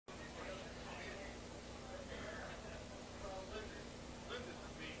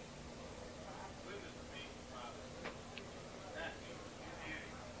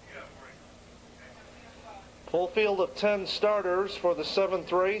Full field of 10 starters for the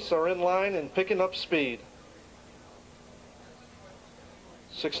 7th race are in line and picking up speed.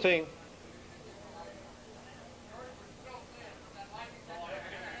 16.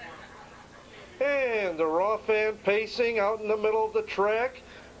 And they're off and pacing out in the middle of the track.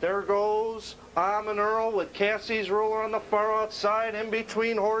 There goes Earl with Cassie's Ruler on the far outside. In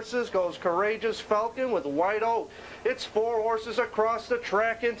between horses goes Courageous Falcon with White Oak. It's 4 horses across the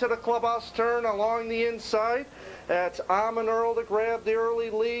track into the clubhouse turn along the inside. That's Earl to grab the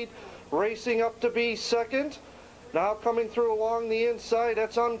early lead, racing up to be second. Now coming through along the inside,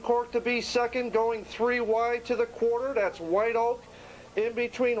 that's Uncorked to be second, going 3 wide to the quarter. That's White Oak. In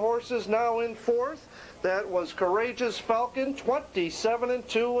between horses now in fourth. That was Courageous Falcon.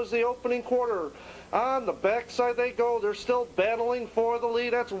 27-2 was the opening quarter. On the backside they go. They're still battling for the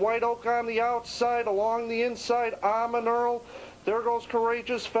lead. That's White Oak on the outside. Along the inside, Earl. There goes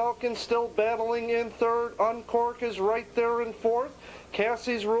Courageous Falcon still battling in third. Uncork is right there in fourth.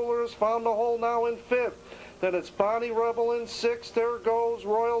 Cassie's Ruler has found a hole now in fifth. Then it's Bonnie Rebel in sixth. There goes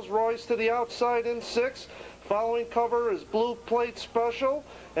ROYALS to the outside in sixth. Following cover is Blue Plate Special.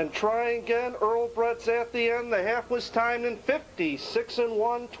 And try again, Earl Brett's at the end. The half was timed in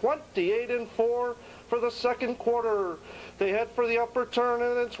 56-1, 28-4 for the second quarter. They head for the upper turn,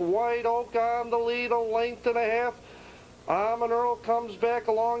 and it's White Oak on the lead, a length and a half. Earl comes back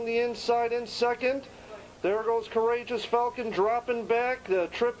along the inside in second. There goes Courageous Falcon dropping back. The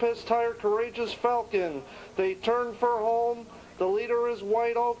trip has tired Courageous Falcon. They turn for home. The leader is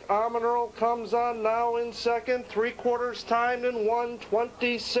White Oak. Earl comes on now in second. 3/4 timed in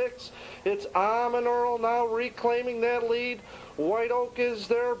 1:26. It's Earl now reclaiming that lead. White Oak is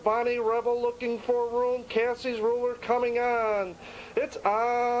there. Bonnie Rebel looking for room. Cassie's Ruler coming on. It's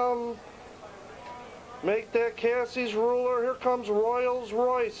Make that Cassie's Ruler. Here comes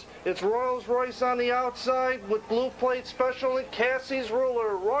ROYCE. It's ROYCE on the outside with Blue Plate Special and Cassie's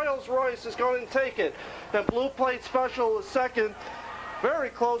Ruler. ROYCE is going to take it. Then Blue Plate Special is second. Very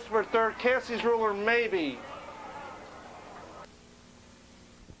close for third. Cassie's Ruler maybe.